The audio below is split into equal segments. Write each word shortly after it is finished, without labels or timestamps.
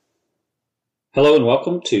Hello and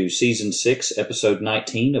welcome to Season 6, Episode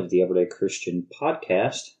 19 of the Everyday Christian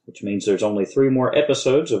Podcast, which means there's only 3 more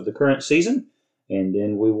episodes of the current season, and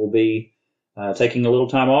then we will be taking a little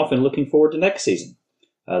time off and looking forward to next season.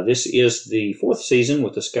 This is the 4th season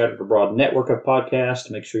with the Scattered Abroad network of podcasts.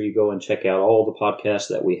 Make sure you go and check out all the podcasts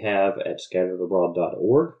that we have at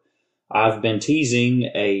scatteredabroad.org. I've been teasing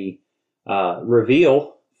a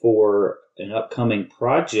reveal for an upcoming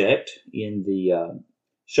project in the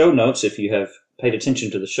show notes. If you have paid attention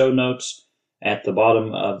to the show notes at the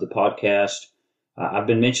bottom of the podcast, I've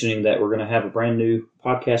been mentioning that we're going to have a brand new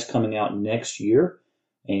podcast coming out next year.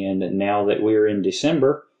 And now that we're in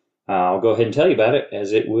December, I'll go ahead and tell you about it,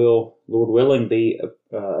 as it will, Lord willing, be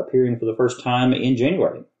appearing for the first time in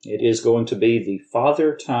January. It is going to be the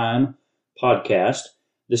Father Time podcast.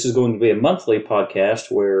 This is going to be a monthly podcast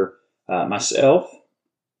where myself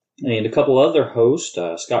and a couple other hosts,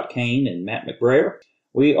 Scott Kane and Matt McBrayer,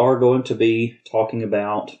 we are going to be talking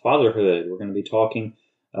about fatherhood. We're going to be talking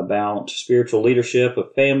about spiritual leadership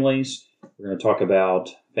of families. We're going to talk about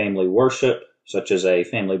family worship, such as a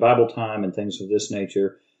family Bible time and things of this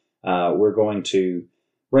nature. We're going to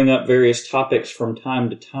bring up various topics from time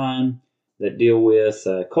to time that deal with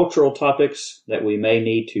cultural topics that we may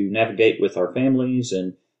need to navigate with our families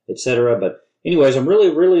and etc. But anyways, I'm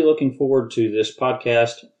really looking forward to this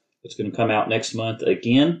podcast. It's going to come out next month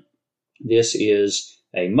again. This is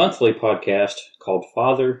a monthly podcast called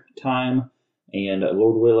Father Time, and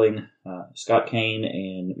Lord willing, Scott Kane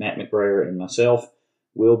and Matt McBrayer and myself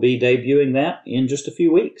will be debuting that in just a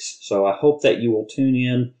few weeks. So I hope that you will tune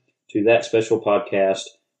in to that special podcast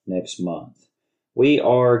next month. We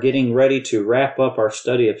are getting ready to wrap up our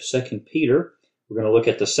study of 2 Peter. We're going to look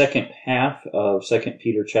at the second half of 2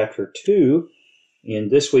 Peter chapter 2 in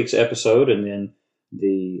this week's episode, and then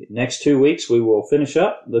the next 2 weeks we will finish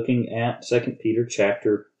up looking at 2 Peter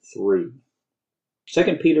chapter 3.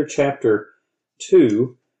 2 Peter chapter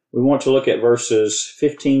 2, we want to look at verses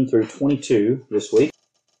 15 through 22 this week.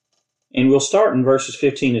 And we'll start in verses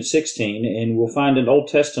 15 and 16, and we'll find an Old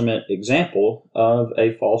Testament example of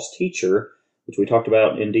a false teacher, which we talked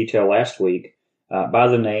about in detail last week, by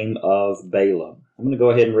the name of Balaam. I'm going to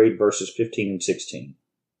go ahead and read verses 15 and 16.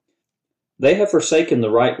 They have forsaken the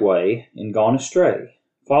right way and gone astray,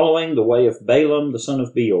 following the way of Balaam the son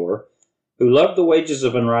of Beor, who loved the wages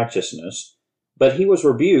of unrighteousness, but he was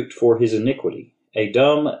rebuked for his iniquity. A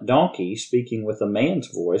dumb donkey, speaking with a man's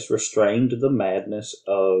voice, restrained the madness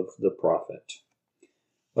of the prophet.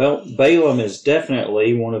 Well, Balaam is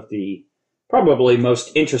definitely one of the probably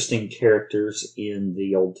most interesting characters in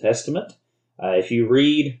the Old Testament. If you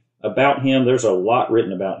read about him, there's a lot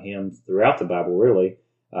written about him throughout the Bible, really.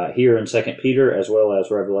 Here in 2 Peter, as well as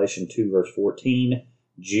Revelation 2, verse 14,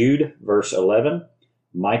 Jude, verse 11,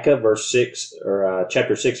 Micah,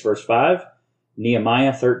 chapter 6, verse 5,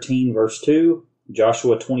 Nehemiah 13, verse 2,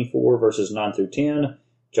 Joshua 24, verses 9 through 10,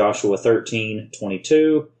 Joshua 13,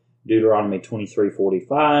 22, Deuteronomy 23,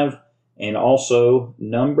 45, and also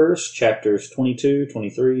Numbers, chapters 22,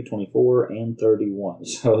 23, 24, and 31.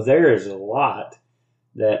 So there is a lot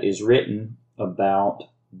that is written about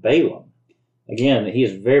Balaam. Again, he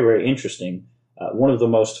is very interesting. One of the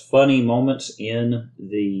most funny moments in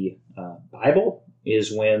the Bible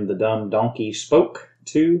is when the dumb donkey spoke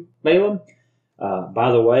to Balaam.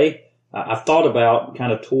 By the way, I've thought about,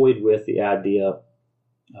 kind of toyed with the idea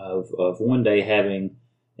of one day having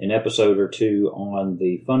an episode or two on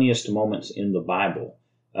the funniest moments in the Bible.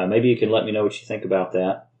 Maybe you can let me know what you think about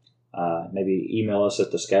that. Maybe email us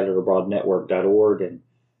at thescatteredabroadnetwork.org and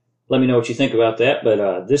let me know what you think about that,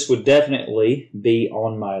 but this would definitely be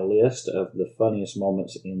on my list of the funniest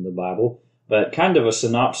moments in the Bible. But kind of a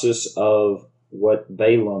synopsis of what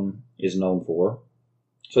Balaam is known for.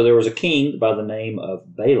 So there was a king by the name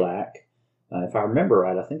of Balak. If I remember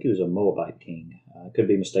right, I think he was a Moabite king. I could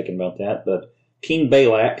be mistaken about that, but King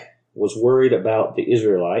Balak was worried about the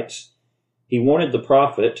Israelites. He wanted the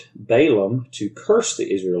prophet Balaam to curse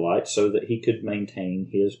the Israelites so that he could maintain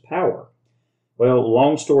his power. Well,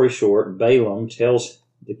 long story short, Balaam tells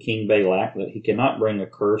the king Balak that he cannot bring a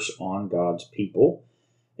curse on God's people.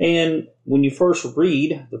 And when you first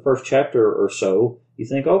read the first chapter or so, you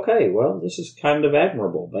think, okay, well, this is kind of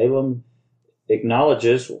admirable. Balaam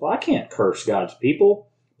acknowledges, well, I can't curse God's people.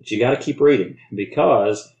 But you got to keep reading,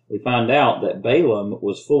 because we find out that Balaam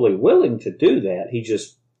was fully willing to do that. He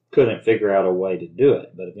just couldn't figure out a way to do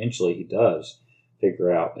it. But eventually he does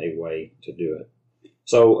figure out a way to do it.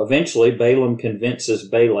 So eventually Balaam convinces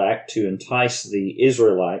Balak to entice the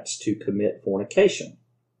Israelites to commit fornication.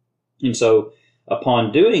 And so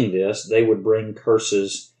upon doing this, they would bring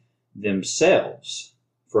curses themselves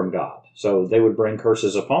from God. So they would bring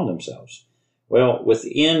curses upon themselves. Well,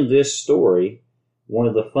 within this story, one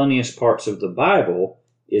of the funniest parts of the Bible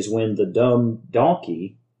is when the dumb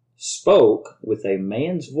donkey spoke with a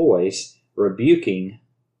man's voice rebuking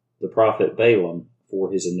the prophet Balaam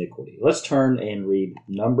for his iniquity. Let's turn and read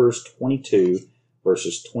Numbers 22,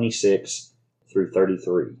 verses 26 through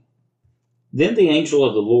 33. Then the angel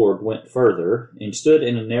of the Lord went further and stood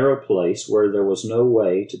in a narrow place where there was no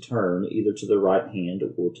way to turn either to the right hand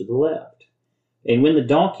or to the left. And when the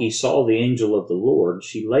donkey saw the angel of the Lord,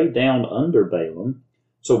 she lay down under Balaam.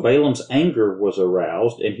 So Balaam's anger was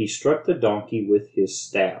aroused, and he struck the donkey with his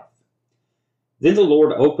staff. Then the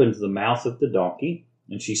Lord opened the mouth of the donkey,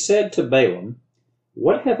 and she said to Balaam,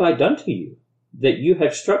 "What have I done to you, that you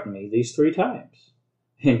have struck me these 3 times?"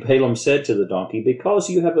 And Balaam said to the donkey, "Because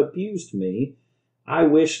you have abused me, I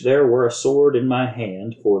wish there were a sword in my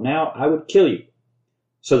hand, for now I would kill you."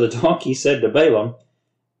 So the donkey said to Balaam,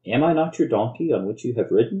 "Am I not your donkey on which you have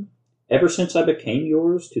ridden, ever since I became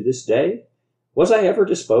yours to this day? Was I ever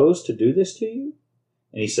disposed to do this to you?"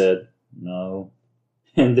 And he said, "No."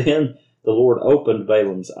 And then the Lord opened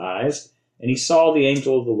Balaam's eyes, and he saw the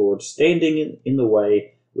angel of the Lord standing in the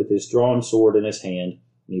way with his drawn sword in his hand,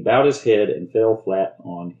 and he bowed his head and fell flat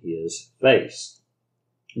on his face.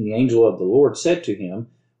 And the angel of the Lord said to him,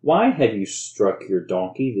 "Why have you struck your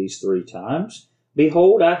donkey these 3 times?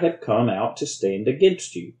 Behold, I have come out to stand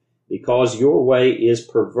against you, because your way is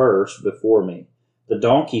perverse before me. The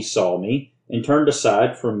donkey saw me and turned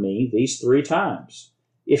aside from me these 3 times.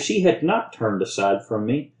 If she had not turned aside from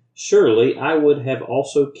me, surely I would have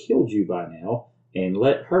also killed you by now and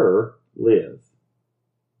let her live."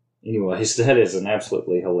 Anyways, that is an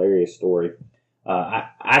absolutely hilarious story.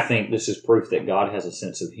 I think this is proof that God has a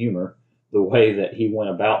sense of humor, the way that he went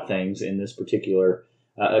about things in this particular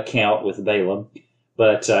account with Balaam.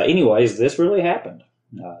 But anyways, this really happened.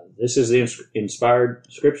 This is the inspired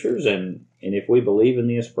scriptures, and if we believe in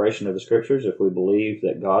the inspiration of the scriptures, if we believe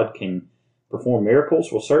that God can perform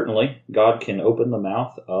miracles, well, certainly God can open the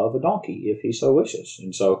mouth of a donkey if he so wishes.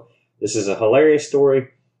 And so this is a hilarious story,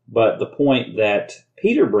 but the point that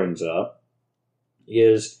Peter brings up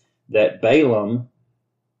is that Balaam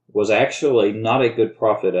was actually not a good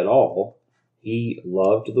prophet at all. He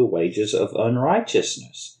loved the wages of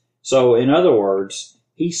unrighteousness. So, in other words,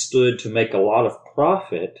 he stood to make a lot of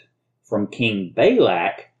profit from King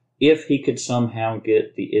Balak if he could somehow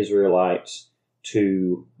get the Israelites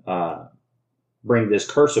to bring this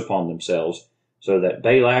curse upon themselves, so that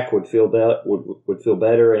Balak would feel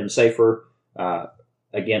better and safer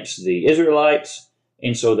against the Israelites,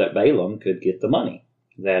 and so that Balaam could get the money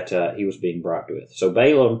that he was being bribed with. So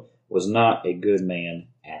Balaam was not a good man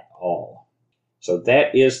at all. So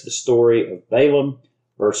that is the story of Balaam,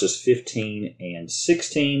 verses 15 and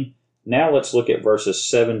 16. Now let's look at verses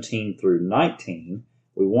 17 through 19.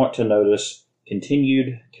 We want to notice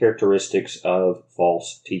continued characteristics of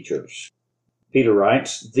false teachers. Peter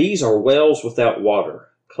writes, "These are wells without water,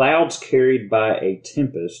 clouds carried by a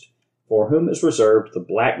tempest, for whom is reserved the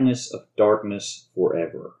blackness of darkness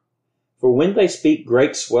forever. For when they speak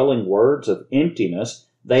great swelling words of emptiness,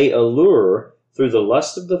 they allure through the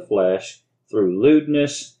lust of the flesh, through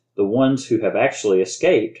lewdness, the ones who have actually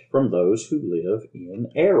escaped from those who live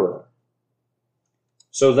in error."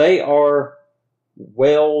 So they are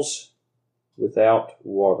wells without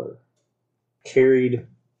water, carried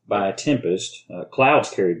by a tempest, clouds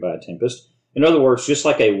carried by a tempest. In other words, just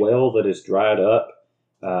like a well that is dried up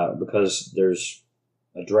because there's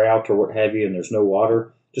a drought or what have you and there's no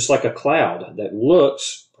water, just like a cloud that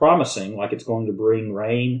looks promising, like it's going to bring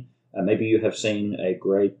rain. Maybe you have seen a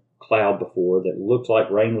gray cloud before that looked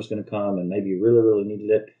like rain was going to come, and maybe you really, really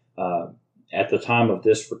needed it. At the time of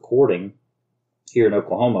this recording, here in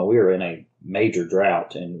Oklahoma, we are in a major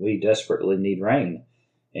drought, and we desperately need rain.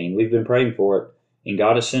 And we've been praying for it, and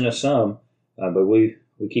God has sent us some, but we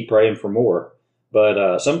keep praying for more.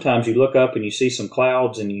 But sometimes you look up and you see some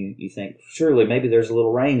clouds, and you think, surely maybe there's a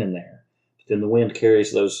little rain in there. But then the wind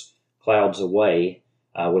carries those clouds away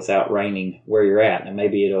without raining where you're at. And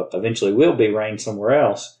maybe it eventually will be rain somewhere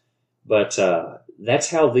else. But that's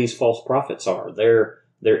how these false prophets are.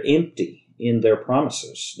 They're empty in their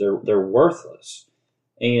promises. They're worthless.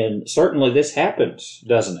 And certainly this happens,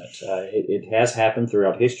 doesn't it? It has happened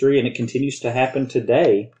throughout history, and it continues to happen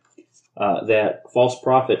today, that false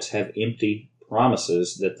prophets have empty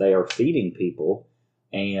promises that they are feeding people,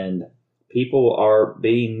 and people are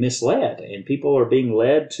being misled, and people are being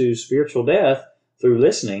led to spiritual death through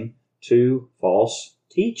listening to false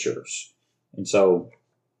teachers. And so,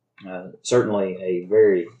 certainly a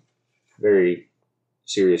very, very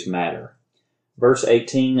serious matter. Verse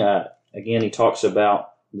 18, again, he talks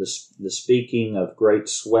about the speaking of great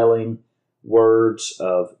swelling words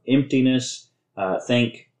of emptiness.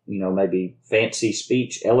 Think, maybe fancy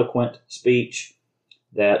speech, eloquent speech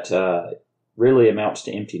that really amounts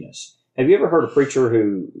to emptiness. Have you ever heard a preacher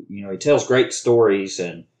who, he tells great stories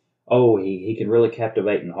and, he can really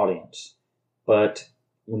captivate an audience. But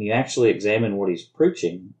when you actually examine what he's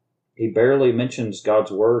preaching, he barely mentions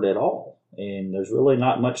God's word at all. And there's really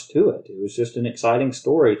not much to it. It was just an exciting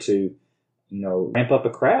story to, ramp up a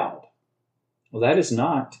crowd. Well, that is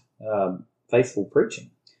not faithful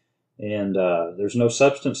preaching. And there's no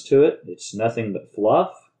substance to it. It's nothing but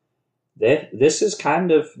fluff. This is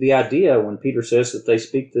kind of the idea when Peter says that they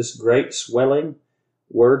speak this great swelling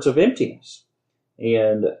words of emptiness.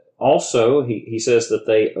 And also, he says that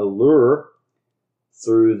they allure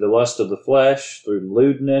through the lust of the flesh, through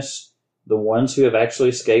lewdness, the ones who have actually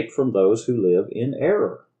escaped from those who live in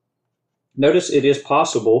error. Notice it is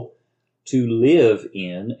possible to live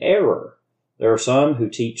in error. There are some who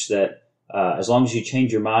teach that as long as you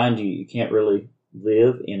change your mind, you can't really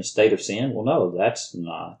live in a state of sin. Well, no, that's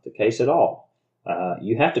not the case at all.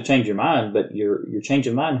 You have to change your mind, but your change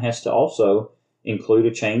of mind has to also include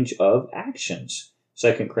a change of actions.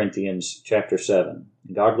 2 Corinthians chapter 7.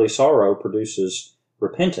 Godly sorrow produces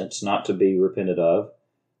repentance, not to be repented of,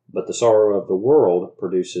 but the sorrow of the world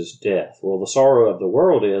produces death. Well, the sorrow of the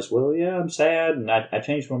world is, I'm sad, and I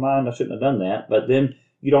changed my mind, I shouldn't have done that, but then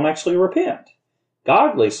you don't actually repent.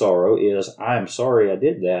 Godly sorrow is, I'm sorry I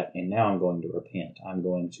did that, and now I'm going to repent. I'm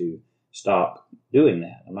going to stop doing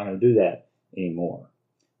that. I'm not going to do that anymore.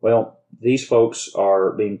 Well, these folks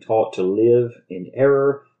are being taught to live in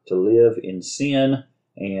error, to live in sin,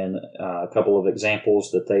 and a couple of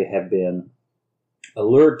examples that they have been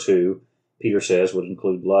allured to, Peter says, would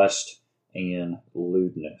include lust and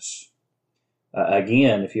lewdness.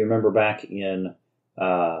 Again, if you remember back in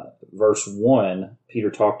verse 1,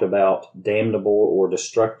 Peter talked about damnable or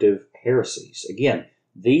destructive heresies. Again,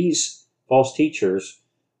 these false teachers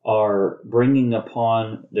are bringing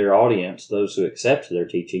upon their audience, those who accept their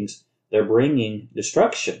teachings, they're bringing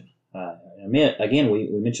destruction. Again, we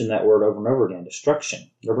mentioned that word over and over again, destruction.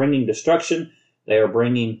 They're bringing destruction. They are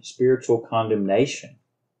bringing spiritual condemnation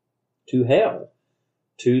to hell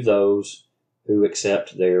to those who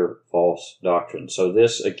accept their false doctrine. So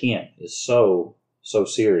this, again, is so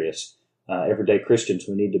serious. Everyday Christians,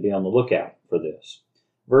 we need to be on the lookout for this.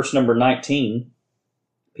 Verse number 19,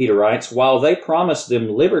 Peter writes, while they promise them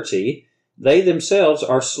liberty, they themselves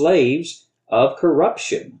are slaves of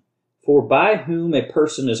corruption. For by whom a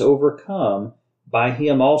person is overcome, by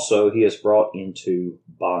him also he is brought into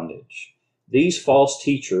bondage. These false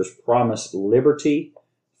teachers promise liberty,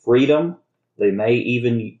 freedom. They may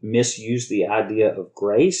even misuse the idea of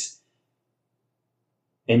grace.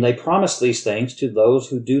 And they promise these things to those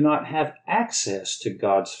who do not have access to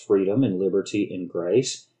God's freedom and liberty and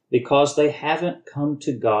grace because they haven't come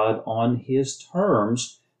to God on His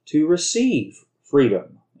terms to receive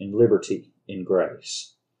freedom and liberty and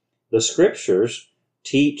grace. The Scriptures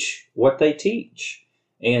teach what they teach,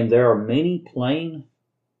 and there are many plain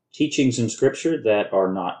teachings in Scripture that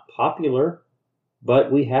are not popular,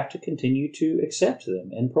 but we have to continue to accept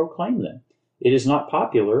them and proclaim them. It is not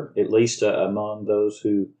popular, at least among those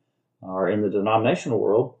who are in the denominational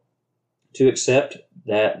world, to accept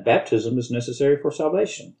that baptism is necessary for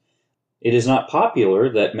salvation. It is not popular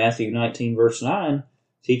that Matthew 19 verse 9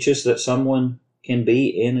 teaches that someone can be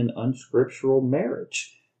in an unscriptural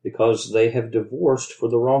marriage because they have divorced for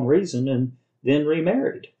the wrong reason and then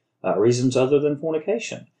remarried, reasons other than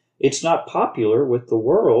fornication. It's not popular with the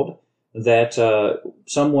world that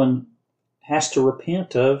someone has to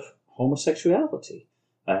repent of homosexuality.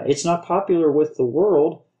 It's not popular with the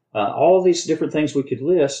world. All these different things we could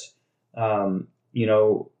list, the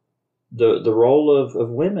role of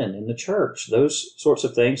women in the church, those sorts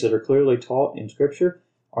of things that are clearly taught in Scripture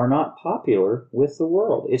are not popular with the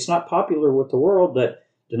world. It's not popular with the world that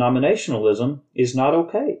denominationalism is not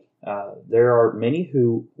okay. There are many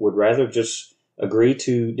who would rather just agree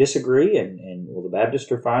to disagree, and the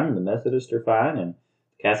Baptists are fine, and the Methodists are fine, and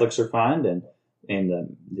the Catholics are fine,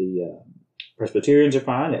 and the Presbyterians are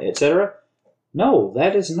fine, etc. No,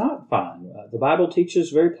 that is not fine. The Bible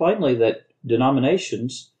teaches very plainly that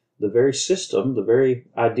denominations, the very system, the very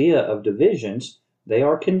idea of divisions, they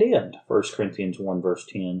are condemned. 1 Corinthians 1 verse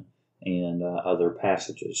 10 and other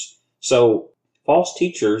passages. So false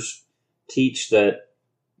teachers teach that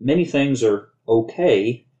many things are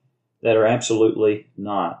okay that are absolutely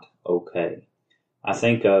not okay. I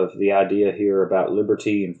think of the idea here about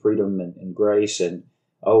liberty and freedom and grace, and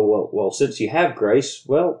well, since you have grace,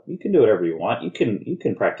 well, you can do whatever you want. You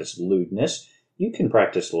can practice lewdness. You can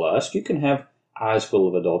practice lust. You can have eyes full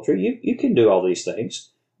of adultery. You can do all these things.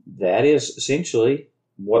 that is essentially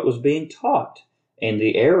what was being taught. And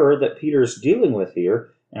the error that Peter is dealing with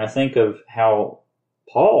here, and I think of how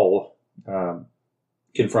Paul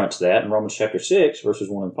confronts that in Romans chapter 6, verses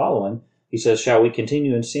 1 and following. He says, "Shall we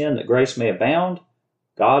continue in sin that grace may abound?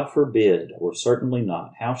 God forbid, or certainly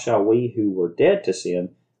not. How shall we who were dead to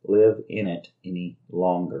sin live in it any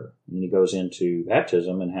longer?" And then he goes into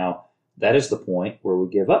baptism and how that is the point where we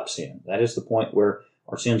give up sin. That is the point where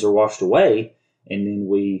our sins are washed away, and then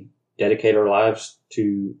we dedicate our lives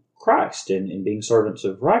to Christ and being servants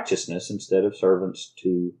of righteousness instead of servants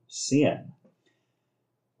to sin.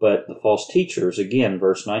 But the false teachers, again,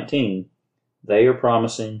 verse 19, they are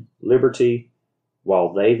promising liberty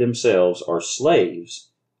while they themselves are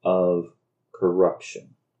slaves of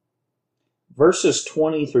corruption. Verses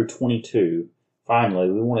 20 through 22,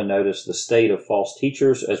 finally, we want to notice the state of false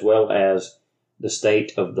teachers as well as the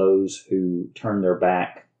state of those who turn their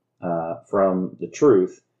back from the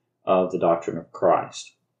truth of the doctrine of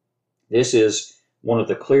Christ. This is one of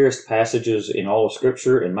the clearest passages in all of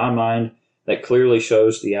Scripture, in my mind, that clearly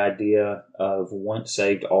shows the idea of once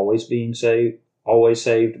saved, always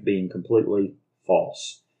saved being completely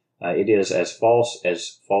false. It is as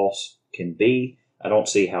false can be. I don't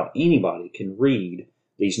see how anybody can read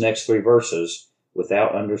these next three verses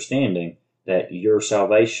without understanding that your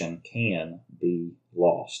salvation can be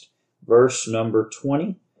lost. Verse number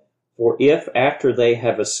 20, "For if after they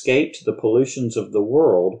have escaped the pollutions of the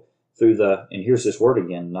world through the," and here's this word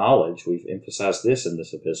again, knowledge, we've emphasized this in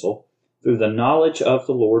this epistle, "through the knowledge of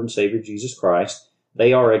the Lord and Savior Jesus Christ,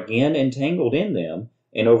 they are again entangled in them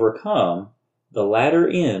and overcome, the latter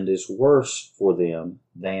end is worse for them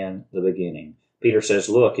than the beginning." Peter says,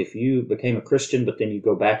 look, if you became a Christian, but then you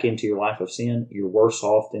go back into your life of sin, you're worse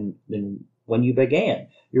off than when you began.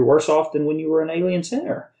 You're worse off than when you were an alien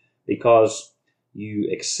sinner, because you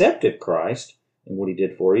accepted Christ and what he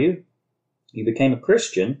did for you. You became a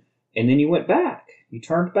Christian, and then you went back. You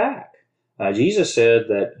turned back. Jesus said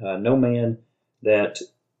that no man that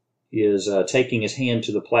is taking his hand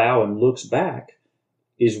to the plow and looks back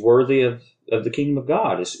is worthy of the kingdom of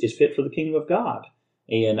God, is fit for the kingdom of God.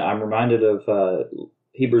 And I'm reminded of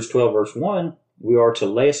Hebrews 12, verse 1. We are to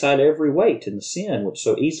lay aside every weight and the sin which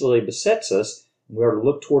so easily besets us, and we are to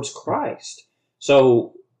look towards Christ.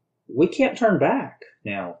 So we can't turn back.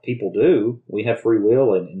 Now, people do. We have free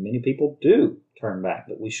will, and many people do turn back,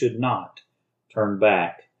 but we should not turn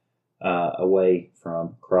back away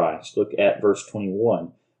from Christ. Look at verse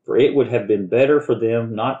 21. "For it would have been better for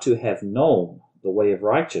them not to have known the way of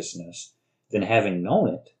righteousness than having known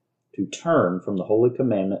it, to turn from the holy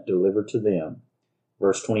commandment delivered to them."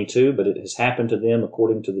 Verse 22, "But it has happened to them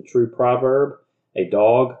according to the true proverb, a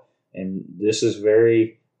dog," and this is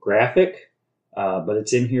very graphic, but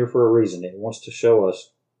it's in here for a reason. It wants to show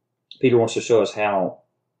us, Peter wants to show us how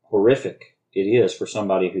horrific it is for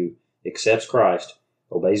somebody who accepts Christ,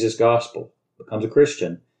 obeys his gospel, becomes a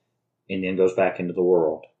Christian, and then goes back into the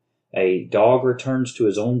world. "A dog returns to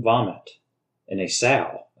his own vomit, and a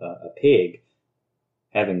sow, a pig,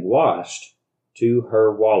 having washed, to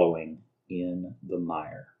her wallowing in the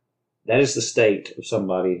mire." That is the state of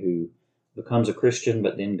somebody who becomes a Christian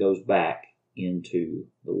but then goes back into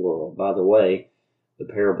the world. By the way, the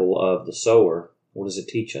parable of the sower, what does it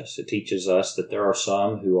teach us? It teaches us that there are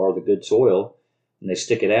some who are the good soil and they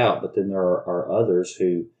stick it out, but then there are others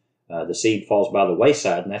who the seed falls by the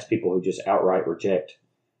wayside, and that's people who just outright reject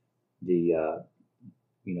the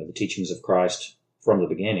teachings of Christ from the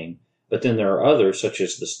beginning. But then there are others, such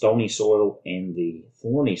as the stony soil and the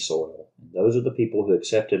thorny soil. Those are the people who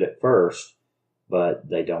accept it at first, but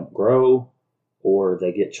they don't grow, or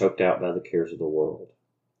they get choked out by the cares of the world.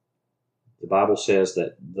 The Bible says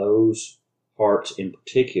that those hearts in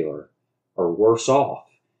particular are worse off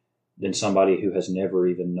than somebody who has never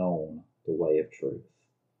even known the way of truth.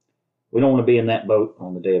 We don't want to be in that boat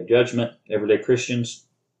on the day of judgment, everyday Christians.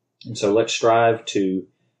 And so let's strive to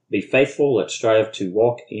be faithful. Let's strive to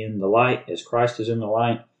walk in the light as Christ is in the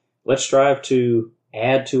light. Let's strive to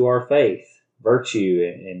add to our faith virtue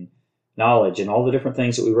and knowledge and all the different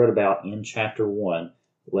things that we read about in chapter 1.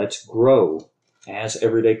 Let's grow as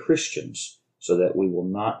everyday Christians so that we will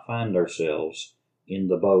not find ourselves in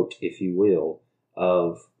the boat, if you will,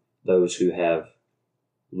 of those who have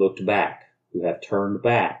looked back, who have turned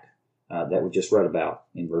back, that we just read about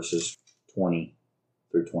in verses 20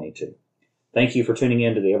 through 22. Thank you for tuning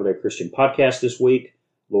in to the Everyday Christian Podcast this week.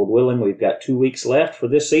 Lord willing, we've got 2 weeks left for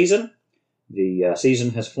this season. The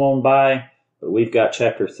season has flown by, but we've got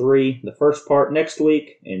chapter 3, the first part, next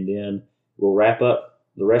week, and then we'll wrap up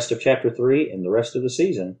the rest of chapter 3 and the rest of the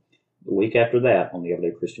season the week after that on the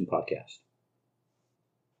Everyday Christian Podcast.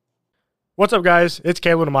 What's up, guys? It's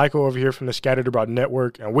Caleb and Michael over here from the Scattered Abroad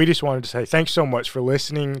Network, and we just wanted to say thanks so much for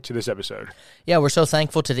listening to this episode. Yeah, we're so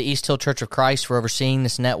thankful to the East Hill Church of Christ for overseeing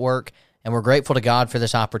this network, and we're grateful to God for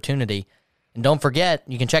this opportunity. And don't forget,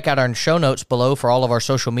 you can check out our show notes below for all of our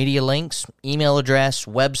social media links, email address,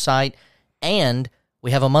 website, and we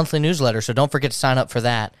have a monthly newsletter, so don't forget to sign up for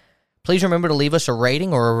that. Please remember to leave us a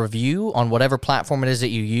rating or a review on whatever platform it is that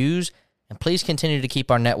you use, and please continue to keep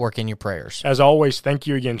our network in your prayers. As always, thank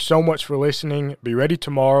you again so much for listening. Be ready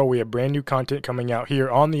tomorrow. We have brand new content coming out here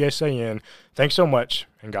on the SAN. Thanks so much,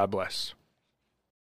 and God bless.